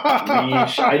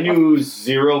 I knew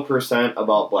 0%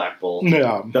 about Black Bolt.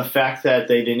 Yeah. The fact that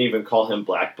they didn't even call him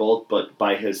Black Bolt, but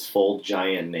by his full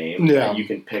giant name that you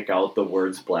can pick out the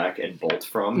words black and bolt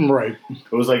from. Right.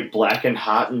 It was like black and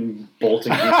hot and bolt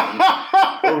and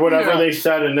green. Or whatever they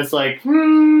said, and it's like,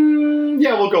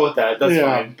 yeah, we'll go with that. That's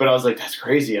fine. But I was like, that's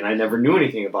crazy, and I never knew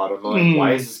anything about him. I'm like,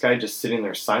 why is this guy just sitting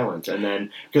there silent? And then,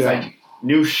 because I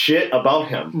knew shit about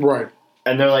him. Right.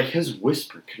 And they're like, his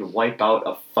whisper can wipe out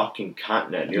a fucking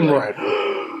continent. And you're like,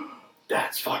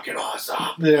 that's fucking awesome.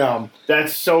 Yeah.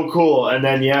 That's so cool. And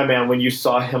then, yeah, man, when you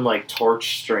saw him, like,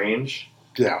 torch Strange.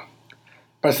 Yeah.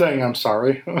 By saying, I'm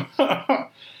sorry.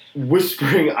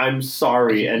 Whispering, I'm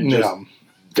sorry, and just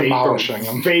demolishing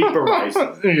him.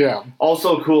 Vaporizing him. Yeah.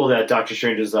 Also cool that Doctor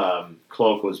Strange's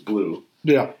cloak was blue.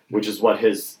 Yeah. Which is what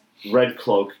his red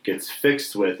cloak gets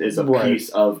fixed with, is a piece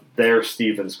of their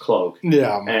Stephen's cloak.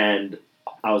 Yeah. And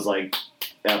I was like,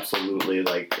 absolutely,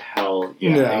 like, hell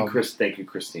yeah. And thank you,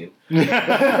 Christine. But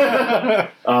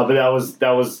that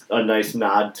was a nice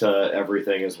nod to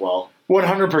everything as well.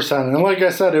 100%. And like I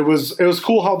said, it was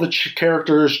cool how the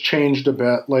characters changed a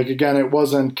bit. Like, again, it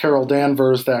wasn't Carol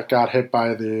Danvers that got hit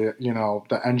by the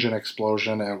engine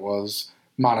explosion. It was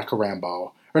Monica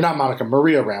Rambeau. Or not Monica,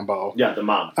 Maria Rambeau. Yeah, the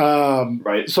mom.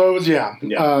 Right. So it was,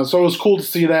 so it was cool to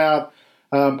see that.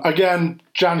 Again,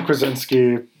 John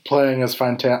Krasinski playing as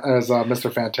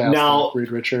Mr. Fantastic, now,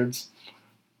 Reed Richards.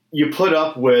 You put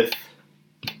up with,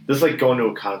 this is like going to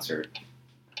a concert.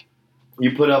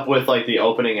 You put up with, like, the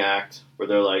opening act where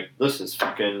they're like, this is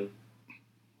fucking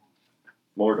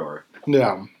Mordor.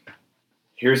 Yeah.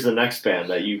 Here's the next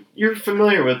band that you're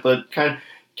familiar with, but kind of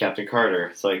Captain Carter.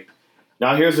 It's like,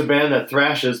 now here's a band that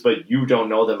thrashes, but you don't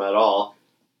know them at all.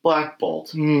 Black Bolt.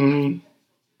 Mm-hmm.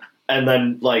 And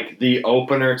then, like, the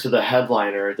opener to the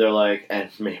headliner, they're like, and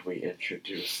may we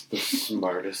introduce the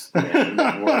smartest man in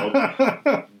the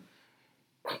world.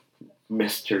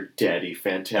 Mr. Daddy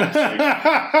Fantastic.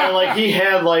 And, like, he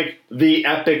had, like, the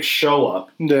epic show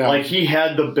up. Yeah. Like, he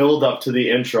had the build up to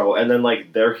the intro, and then,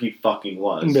 like, there he fucking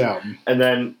was. Yeah. And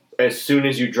then, as soon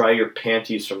as you dry your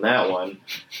panties from that one,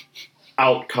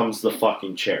 out comes the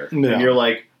fucking chair. Yeah. And you're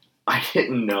like, I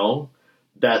didn't know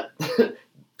that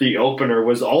the opener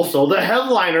was also the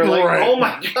headliner. Like, Right. oh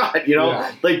my God, you know?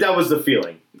 Yeah. Like, that was the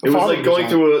feeling. It was like going 100%.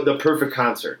 through the perfect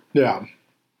concert. Yeah.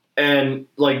 And,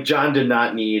 like, John did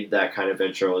not need that kind of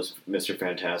intro as Mr.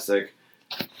 Fantastic,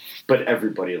 but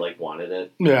everybody, like, wanted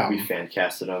it. Yeah. We fan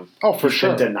casted him. Oh, for He's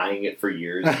sure. been denying it for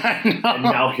years, I know. and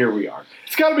now here we are.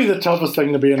 It's got to be the toughest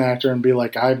thing to be an actor and be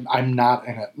like, I'm not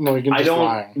in it. No, you can I just don't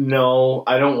lying. know.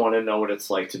 I don't want to know what it's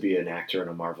like to be an actor in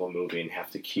a Marvel movie and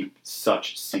have to keep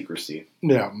such secrecy.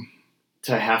 Yeah.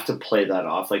 To have to play that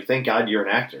off. Like, thank God you're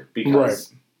an actor,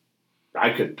 because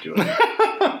I couldn't do it.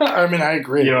 I mean, I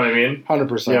agree. You know what I mean?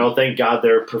 100%. You know, thank God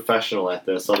they're professional at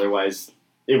this. Otherwise,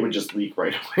 it would just leak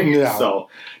right away. Yeah. So,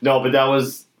 no, but that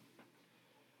was...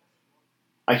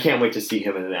 I can't wait to see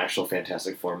him in an actual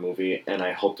Fantastic Four movie, and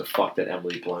I hope to fuck that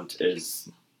Emily Blunt is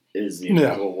the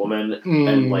Invisible Woman,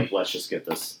 and, like, let's just get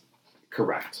this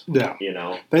correct. Yeah. You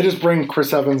know? They just bring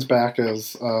Chris Evans back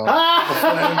as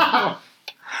the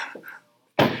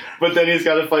But then he's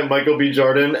got to fight Michael B.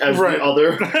 Jordan as Right. the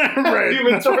other Right.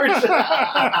 Human Torch.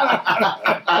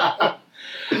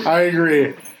 I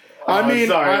agree. I mean,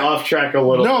 sorry, off track a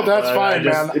little. No, bit, that's but fine,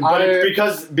 man. But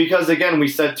because again, we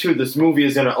said too, this movie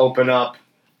is going to open up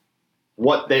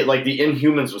what they like. The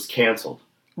Inhumans was canceled.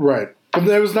 Right. But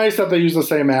it was nice that they used the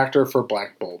same actor for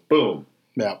Black Bolt. Boom.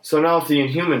 Yeah. So now, if the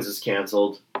Inhumans is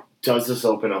canceled, does this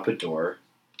open up a door?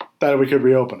 That we could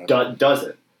reopen it. Does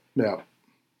it? Yeah.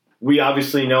 We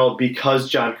obviously know, because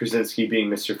John Krasinski being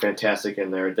Mr. Fantastic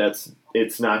in there,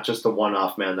 it's not just a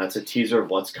one-off, man. That's a teaser of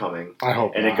what's coming. I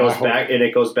hope. And not. it goes I hope back, and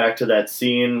it goes back to that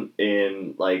scene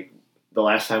in, like, the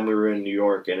last time we were in New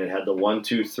York, and it had the 1,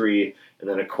 2, 3, and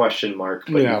then a question mark,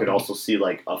 but Yeah. you could also see,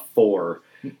 like, a 4.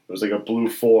 It was like a blue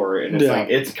 4, and it's Yeah.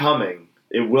 like, it's coming.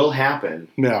 It will happen.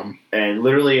 Yeah. And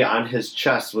literally on his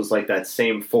chest was, like, that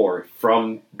same 4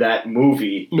 from that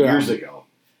movie years ago.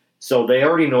 So they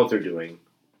already know what they're doing.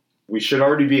 We should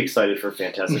already be excited for a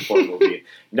Fantastic Four movie.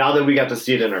 Now that we got to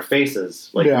see it in our faces,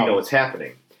 like, we know what's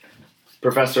happening.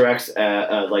 Professor X,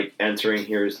 like, entering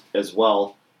here as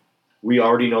well. We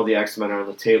already know the X-Men are on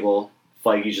the table.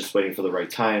 Feige's just waiting for the right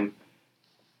time.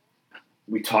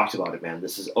 We talked about it, man.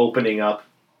 This is opening up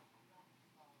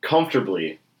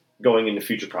comfortably going into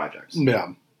future projects.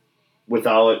 Yeah.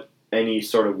 Without any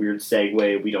sort of weird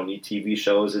segue. We don't need TV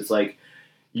shows. It's like,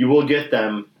 you will get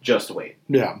them, just wait.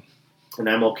 Yeah. And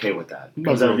I'm okay with that.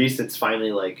 Because at least it's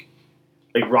finally, like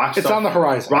Rockstar. It's on the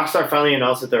horizon. Rockstar finally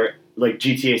announced that they're, like,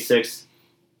 GTA 6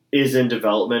 is in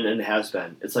development and has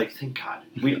been. It's like, thank God.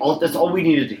 That's all we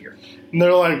needed to hear. And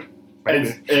they're like,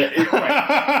 Right.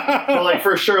 But, like,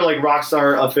 for sure, like,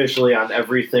 Rockstar officially on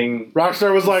everything.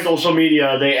 Rockstar was like, social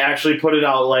media, they actually put it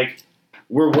out, like,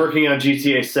 we're working on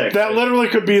GTA 6. that literally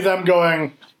could be them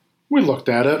going, we looked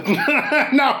at it.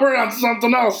 Now we're on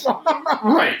something else.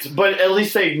 Right, but at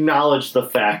least they acknowledge the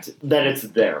fact that it's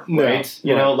there, right?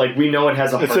 Yeah, you know, like, we know it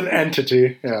has a It's heartbeat. an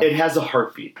entity. Yeah. It has a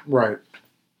heartbeat. Right.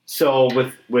 So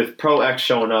with Pro X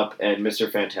showing up and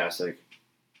Mr. Fantastic,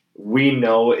 we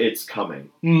know it's coming.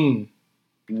 Mm.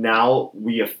 Now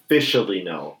we officially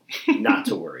know not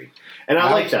to worry. And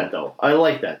I like that, though.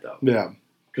 Yeah.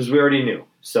 Because we already knew.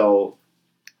 So,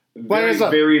 very,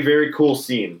 very, very cool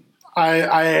scene.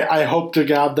 I hope to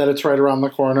God that it's right around the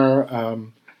corner,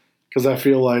 because I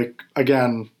feel like,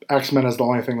 again, X-Men is the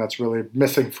only thing that's really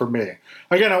missing for me.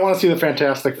 Again, I want to see the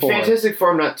Fantastic Four. Fantastic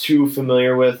Four I'm not too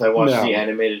familiar with. I watched the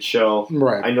animated show.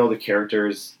 Right. I know the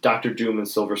characters. Doctor Doom and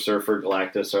Silver Surfer,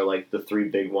 Galactus are, like, the 3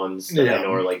 big ones that I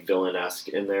know are, like, villain-esque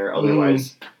in there.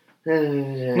 Otherwise,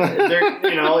 they're,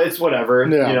 you know, it's whatever.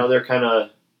 Yeah. You know, they're kind of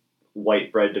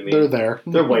white bread to me. They're there.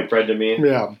 They're white bread to me.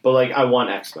 Yeah. But, like, I want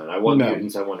X-Men. I want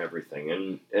mutants. I want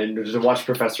everything. And to watch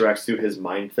Professor X do his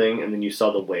mind thing, and then you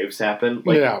saw the waves happen.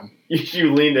 Like,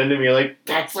 you leaned into me like,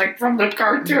 that's, like, from the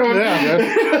cartoon. Yeah.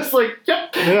 It's like,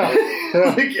 yep. Yeah.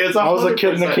 Like, it's I was a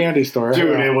kid in a candy store.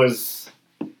 Dude, it was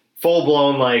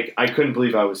full-blown, like, I couldn't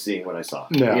believe I was seeing what I saw.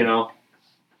 Yeah. You know?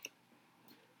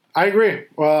 I agree.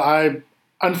 Well,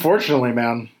 unfortunately,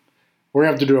 man, we're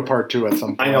going to have to do a part 2 at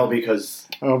some point. I know, because...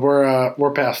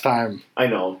 we're past time. I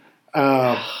know.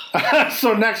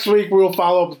 So next week we'll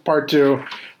follow up with part 2,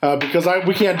 because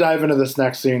we can't dive into this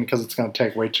next scene because it's going to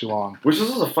take way too long. Which is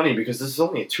also funny because this is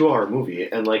only a 2-hour movie,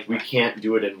 and, like, we can't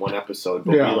do it in one episode,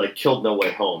 but we, like, killed No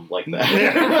Way Home like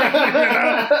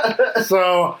that.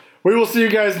 So We will see you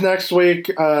guys next week.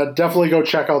 Definitely go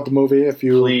check out the movie if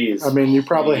you. Please. I mean, you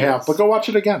probably Please. have, but go watch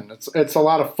it again. It's a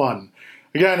lot of fun.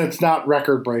 Again, it's not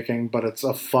record breaking, but it's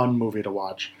a fun movie to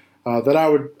watch. That I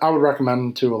would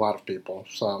recommend to a lot of people.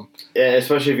 So, yeah,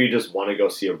 especially if you just want to go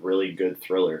see a really good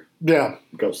thriller. Yeah,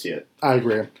 go see it. I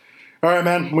agree. All right,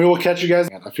 man. We will catch you guys.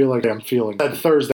 I feel like I'm feeling Thursday.